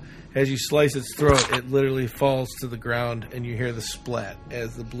hope. As you slice its throat, it literally falls to the ground, and you hear the splat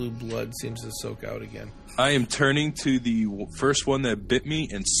as the blue blood seems to soak out again. I am turning to the first one that bit me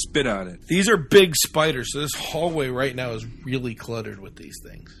and spit on it. These are big spiders, so this hallway right now is really cluttered with these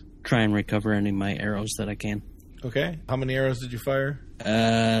things. Try and recover any of my arrows that I can. Okay. How many arrows did you fire?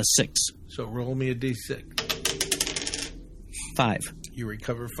 6. So roll me a d6. 5. You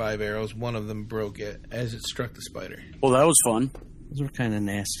recover 5 arrows. One of them broke it as it struck the spider. Well, that was fun. Those were kind of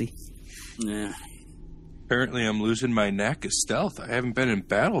nasty. Yeah. Apparently, I'm losing my knack of stealth. I haven't been in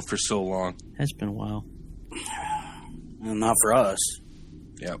battle for so long. Has been a while. Well, not for us.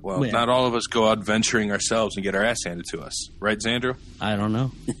 Yeah, well, Yeah. not all of us go out venturing ourselves and get our ass handed to us. Right, Xandro? I don't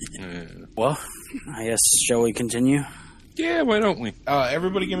know. Well, I guess, shall we continue? Yeah, why don't we?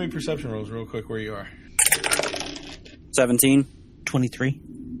 Everybody give me perception rolls real quick where you are. 17. 23.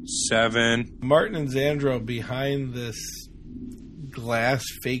 7. Martin and Xandro behind this glass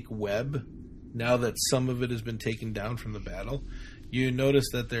fake web, now that some of it has been taken down from the battle, you notice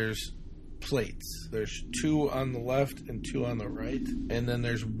that there's plates. There's 2 on the left and 2 on the right. And then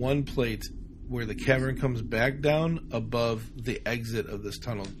there's one plate where the cavern comes back down above the exit of this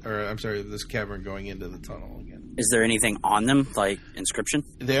tunnel. Or, I'm sorry, this cavern going into the tunnel again. Is there anything on them, like inscription?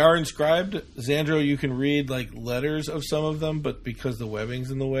 They are inscribed. Xandro, you can read like letters of some of them, but because the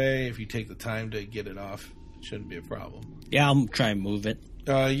webbing's in the way, if you take the time to get it off, it shouldn't be a problem. Yeah, I'll try and move it.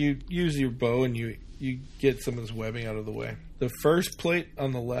 You use your bow and you get some of this webbing out of the way. The first plate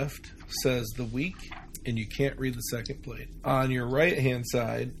on the left says the weak, and you can't read the second plate. On your right-hand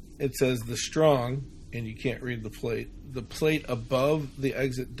side, it says the strong, and you can't read the plate. The plate above the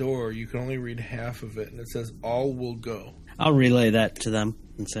exit door, you can only read half of it, and it says all will go. I'll relay that to them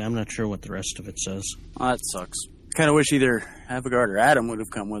and say I'm not sure what the rest of it says. Oh, that sucks. Kind of wish either Avogard or Adam would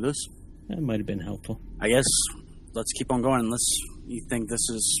have come with us. That might have been helpful. I guess let's keep on going unless you think this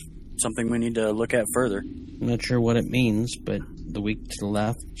is something we need to look at further. I'm not sure what it means, but the weak to the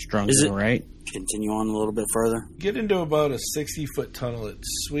left, strong Is to it- the right. Continue on a little bit further. Get into about a 60-foot tunnel. It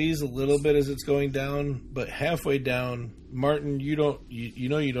sways a little bit as it's going down, but halfway down, Martin, you know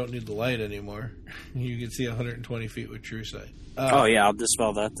you don't need the light anymore. You can see 120 feet with true sight. Oh, yeah, I'll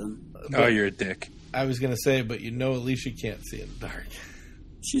dispel that then. Oh, you're a dick. I was going to say, but you know Alicia can't see in the dark.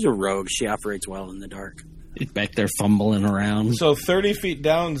 She's a rogue. She operates well in the dark. He's back there fumbling around. So 30 feet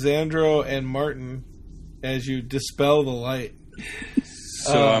down, Xandro and Martin, as you dispel the light,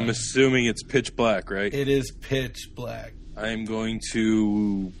 So I'm assuming it's pitch black, right? it is pitch black. I'm going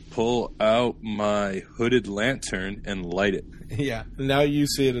to pull out my hooded lantern and light it. Yeah, now you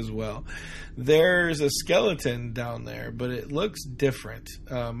see it as well. There's a skeleton down there, but it looks different.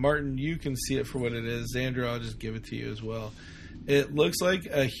 Martin, you can see it for what it is. Xandro, I'll just give it to you as well. It looks like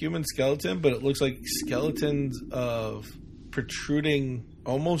a human skeleton, but it looks like skeletons of protruding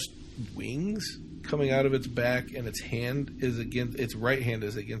almost wings coming out of its back, and its right hand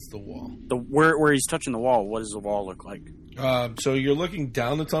is against the wall. Where he's touching the wall, what does the wall look like? So you're looking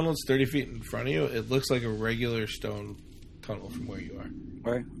down the tunnel. It's 30 feet in front of you. It looks like a regular stone tunnel from where you are.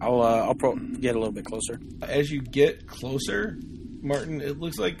 All right, I'll get a little bit closer. As you get closer, Martin, it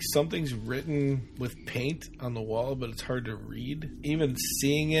looks like something's written with paint on the wall, but it's hard to read. Even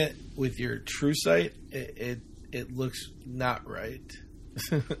seeing it with your true sight, it looks not right.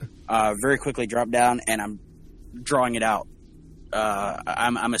 Very quickly drop down, and I'm drawing it out.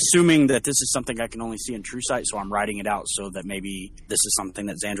 I'm assuming that this is something I can only see in true sight, so I'm writing it out so that maybe this is something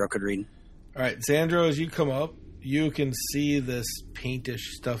that Xandro could read. All right, Xandro, as you come up, you can see this paintish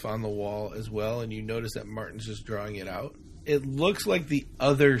stuff on the wall as well, and you notice that Martin's just drawing it out. It looks like the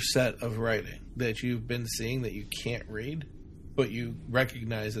other set of writing that you've been seeing that you can't read, but you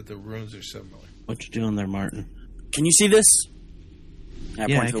recognize that the runes are similar. What you doing there, Martin? Can you see this?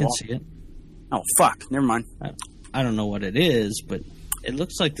 Yeah, I can see it. Oh, fuck. Never mind. I don't know what it is, but it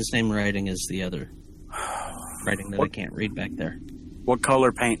looks like the same writing as the other writing that I can't read back there. What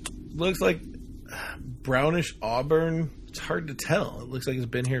color paint? Looks like brownish auburn. It's hard to tell. It looks like it's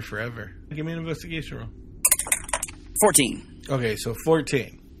been here forever. Give me an investigation roll. 14. Okay, so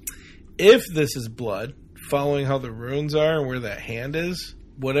 14. If this is blood, following how the runes are and where that hand is,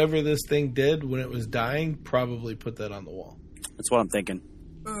 whatever this thing did when it was dying, probably put that on the wall. That's what I'm thinking.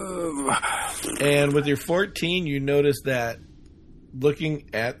 And with your 14, you notice that looking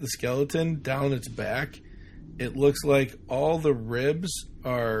at the skeleton down its back, it looks like all the ribs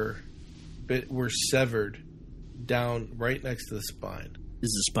were severed down right next to the spine.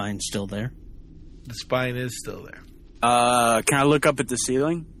 Is the spine still there? The spine is still there. Can I look up at the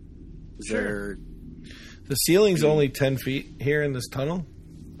ceiling? Sure. The ceiling's only 10 feet here in this tunnel.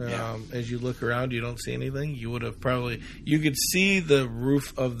 As you look around, you don't see anything. You could see the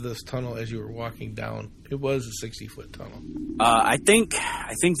roof of this tunnel as you were walking down. It was a 60-foot tunnel. I think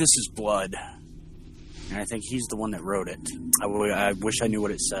this is blood. And I think he's the one that wrote it. I wish I knew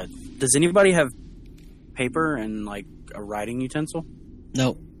what it said. Does anybody have paper and, like, a writing utensil?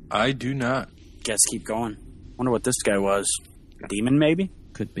 No. I do not. Guess keep going. Wonder what this guy was. A demon, maybe?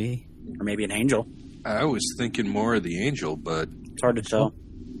 Could be. Or maybe an angel. I was thinking more of the angel, but it's hard to tell.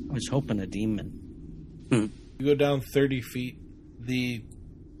 I was hoping a demon. You go down 30 feet. The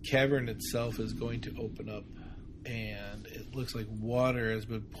cavern itself is going to open up, and it looks like water has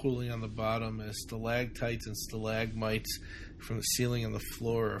been pooling on the bottom as stalactites and stalagmites from the ceiling and the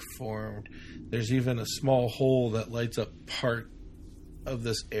floor are formed. There's even a small hole that lights up part of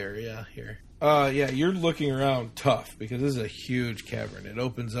this area here. You're looking around tough because this is a huge cavern. It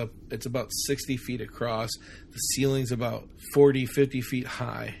opens up. It's about 60 feet across. The ceiling's about 40, 50 feet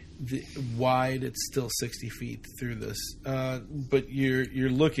high. Wide, it's still 60 feet through this. But you're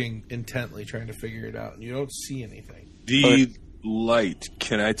looking intently, trying to figure it out, and you don't see anything. The light,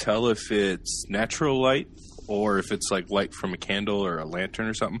 can I tell if it's natural light or if it's like light from a candle or a lantern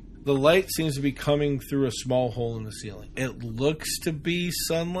or something? The light seems to be coming through a small hole in the ceiling. It looks to be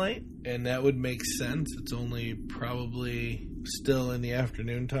sunlight, and that would make sense. It's only probably still in the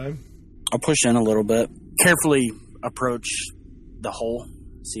afternoon time. I'll push in a little bit. Carefully approach the hole.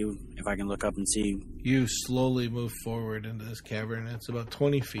 See if I can look up and see. You slowly move forward into this cavern. It's about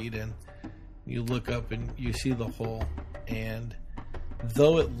 20 feet in. You look up and you see the hole. And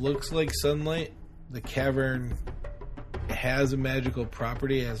though it looks like sunlight, the cavern has a magical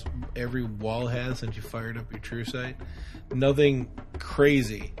property, as every wall has since you fired up your true sight. Nothing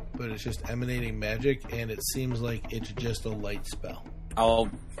crazy, but it's just emanating magic, and it seems like it's just a light spell. I'll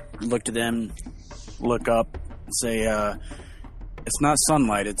look to them, look up, and say, it's not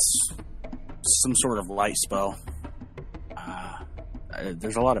sunlight, it's some sort of light spell.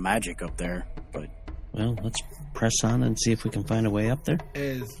 There's a lot of magic up there, but... Well, let's press on and see if we can find a way up there.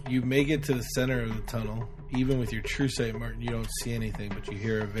 As you make it to the center of the tunnel, even with your true sight, Martin, you don't see anything, but you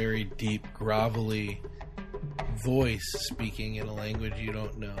hear a very deep, grovelly voice speaking in a language you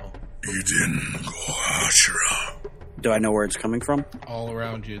don't know. Do I know where it's coming from? All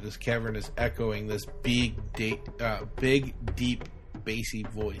around you, this cavern is echoing this big, deep, bassy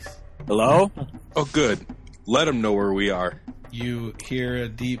voice. Hello? Oh, good. Let them know where we are. You hear a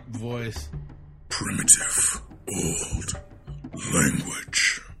deep voice. Primitive, old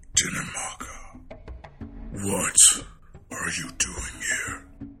language, Dinamaka. What are you doing here?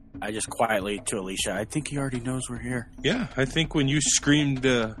 I just quietly to Alicia, I think he already knows we're here. Yeah, I think when you screamed,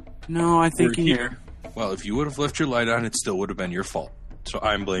 no, I think we're here. Well, if you would have left your light on, it still would have been your fault. So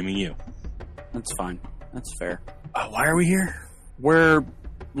I'm blaming you. That's fine. That's fair. Why are we here? We're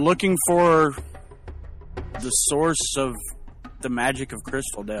looking for the source of the magic of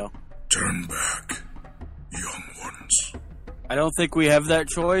Crystaldale. Turn back, young ones. I don't think we have that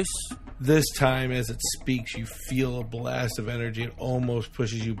choice. This time, as it speaks, you feel a blast of energy. It almost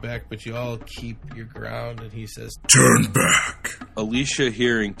pushes you back, but you all keep your ground, and he says, Turn back. Alicia,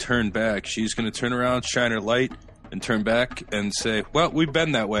 hearing turn back, she's going to turn around, shine her light, and turn back and say, well, we've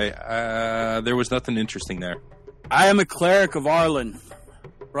been that way. There was nothing interesting there. I am a cleric of Arlen,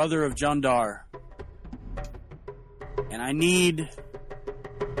 brother of Jundar. And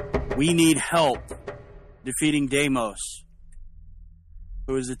we need help defeating Deimos,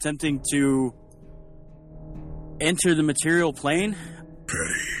 who is attempting to enter the material plane.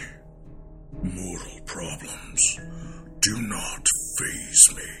 Petty, mortal problems do not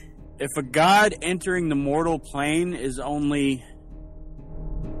faze me. If a god entering the mortal plane is only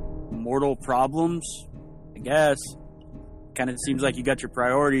mortal problems, I guess, kind of seems like you got your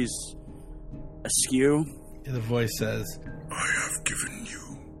priorities askew. and the voice says, I have given you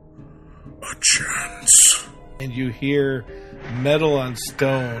a chance. and you hear metal on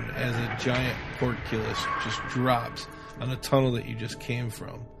stone as a giant portcullis just drops on a tunnel that you just came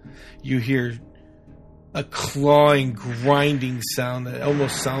from. You hear a clawing, grinding sound that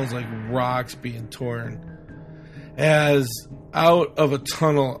almost sounds like rocks being torn. As out of a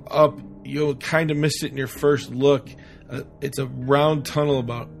tunnel up, you'll kind of miss it in your first look. It's a round tunnel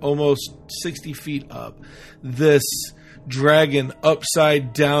about almost 60 feet up. This dragon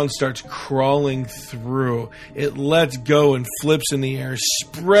upside down starts crawling through. It lets go and flips in the air,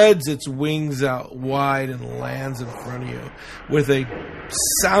 spreads its wings out wide and lands in front of you with a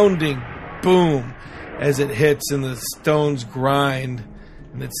sounding boom as it hits and the stones grind,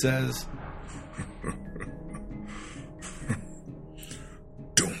 and it says,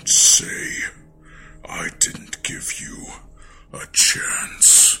 Don't say I didn't give you a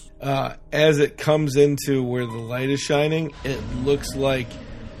chance. as it comes into where the light is shining, it looks like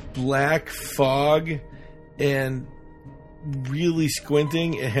black fog, and really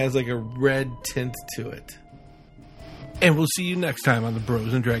squinting, it has like a red tint to it. And we'll see you next time on the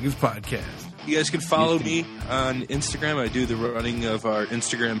Bros and Dragons podcast. You guys can follow me on Instagram. I do the running of our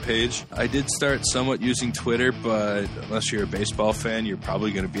Instagram page. I did start somewhat using Twitter, but unless you're a baseball fan, you're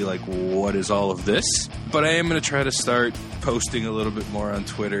probably going to be like, what is all of this? But I am going to try to start posting a little bit more on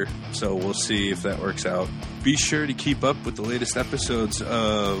Twitter, so we'll see if that works out. Be sure to keep up with the latest episodes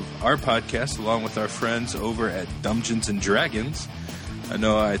of our podcast, along with our friends over at Dungeons and Dragons. I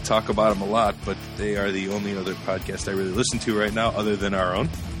know I talk about them a lot, but they are the only other podcast I really listen to right now other than our own.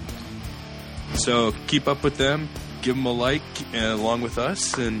 So keep up with them, give them a like, along with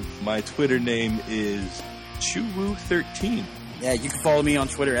us, and my Twitter name is Churu13. Yeah, you can follow me on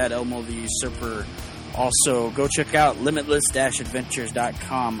Twitter at Elmo the Usurper. Also, go check out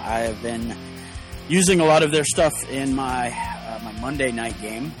limitless-adventures.com. I have been using a lot of their stuff in my my Monday night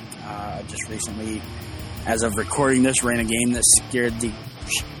game. Just recently, as of recording this, ran a game that scared the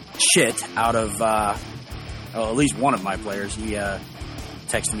shit out of at least one of my players. He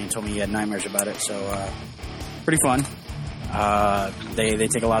texted me and told me he had nightmares about it, so pretty fun. They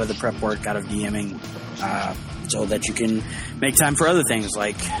take a lot of the prep work out of DMing so that you can make time for other things,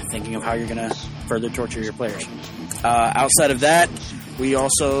 like thinking of how you're going to further torture your players. Outside of that, we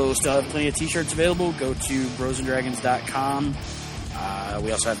also still have plenty of t-shirts available. Go to brosandragons.com.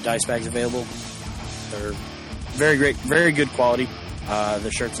 We also have dice bags available. They're very great, very good quality. The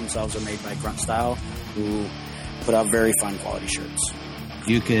shirts themselves are made by Grunt Style, who put out very fine quality shirts.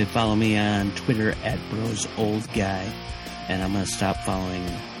 You can follow me on Twitter at BrosOldGuy, and I'm going to stop following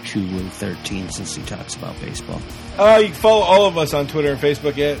Churu13 since he talks about baseball. You can follow all of us on Twitter and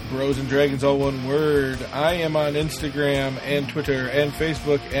Facebook at Bros and Dragons, all one word. I am on Instagram and Twitter and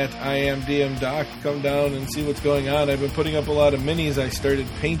Facebook at IamDMDoc. Come down and see what's going on. I've been putting up a lot of minis I started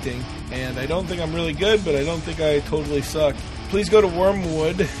painting, and I don't think I'm really good, but I don't think I totally suck. Please go to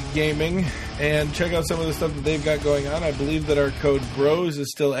Wormwood Gaming and check out some of the stuff that they've got going on. I believe that our code BROS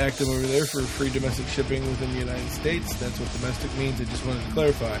is still active over there for free domestic shipping within the United States. That's what domestic means. I just wanted to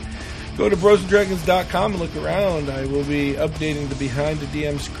clarify. Go to brosandragons.com and look around. I will be updating the Behind the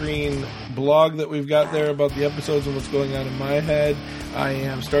DM Screen blog that we've got there about the episodes and what's going on in my head. I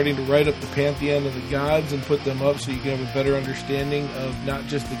am starting to write up the pantheon of the gods and put them up so you can have a better understanding of not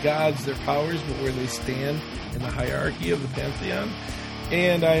just the gods, their powers, but where they stand in the hierarchy of the pantheon.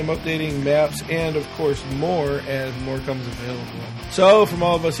 And I am updating maps and, of course, more as more comes available. So, from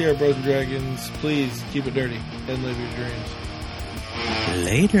all of us here at Bros and Dragons, please keep it dirty and live your dreams.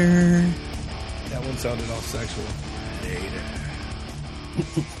 Later. That one sounded all sexual. Later.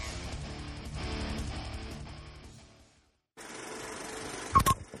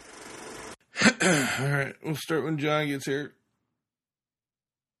 All right, we'll start when John gets here.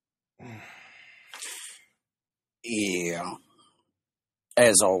 Yeah.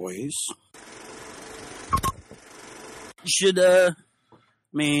 As always. You should, if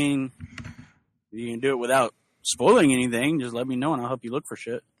you can do it without spoiling anything, just let me know and I'll help you look for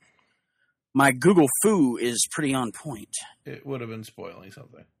shit. My Google Foo is pretty on point. It would have been spoiling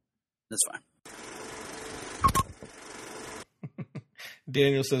something. That's fine.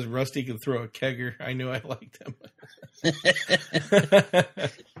 Daniel says Rusty can throw a kegger. I knew I liked him. That's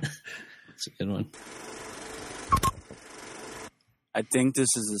a good one. I think this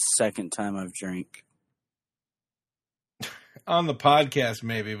is the second time I've drank. On the podcast,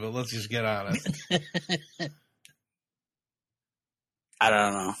 maybe, but let's just get honest. I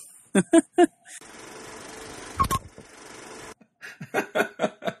don't know.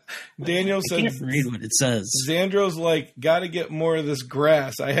 Daniel I said, can't read what it says. Xandro's like, gotta get more of this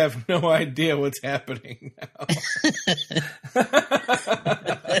grass. I have no idea what's happening now.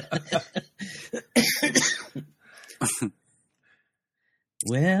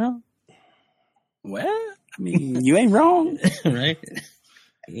 Well, You ain't wrong. right?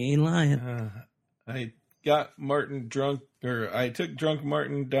 He ain't lying. I got Martin drunk, or I took drunk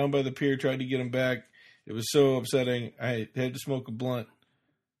Martin down by the pier, tried to get him back. It was so upsetting. I had to smoke a blunt.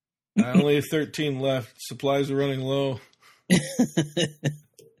 I only have 13 left. Supplies are running low.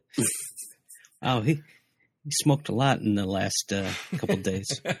 Oh, he smoked a lot in the last couple of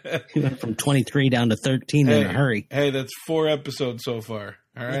days. He went from 23 down to 13 in a hurry. Hey, that's 4 episodes so far.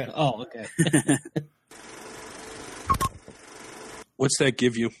 All right. Oh, okay. What's that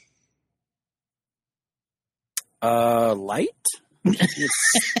give you? Light? I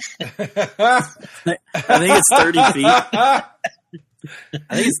think it's 30 feet.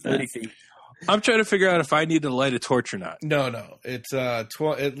 I think it's 30 feet. I'm trying to figure out if I need to light a torch or not. No. It's at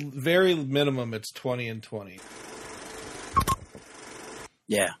very minimum, it's 20 and 20.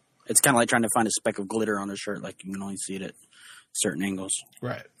 Yeah. It's kind of like trying to find a speck of glitter on a shirt. Like, you can only see it at certain angles.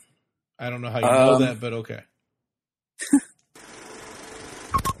 Right. I don't know how you know that, but okay.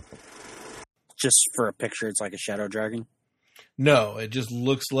 Just for a picture, it's like a shadow dragon. No, it just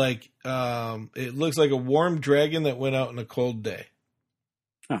looks like a warm dragon that went out on a cold day.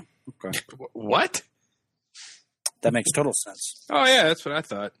 Oh, okay. What? That makes total sense. Oh, yeah, that's what I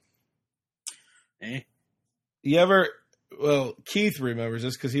thought. You ever? Well, Keith remembers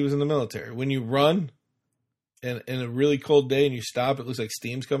this because he was in the military. When you run in a really cold day and you stop, it looks like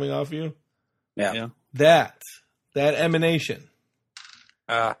steam's coming off you. Yeah. That emanation.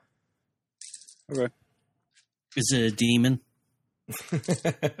 Okay. Is it a demon?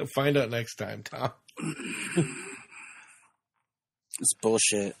 Find out next time, Tom. It's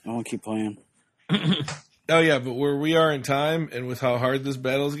bullshit. I won't keep playing. Oh, yeah, but where we are in time and with how hard this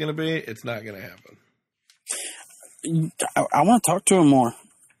battle is going to be, it's not going to happen. I want to talk to him more.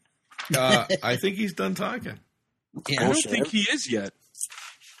 I think he's done talking. Yeah. I don't think he is yet.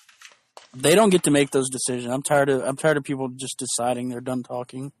 They don't get to make those decisions. I'm tired of people just deciding they're done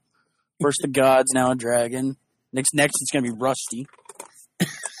talking. First the gods, now a dragon. Next it's going to be Rusty.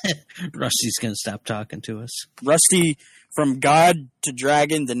 Rusty's going to stop talking to us. Rusty, from god to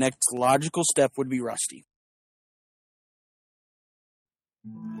dragon, the next logical step would be Rusty.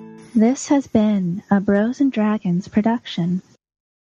 This has been a Bros and Dragons production.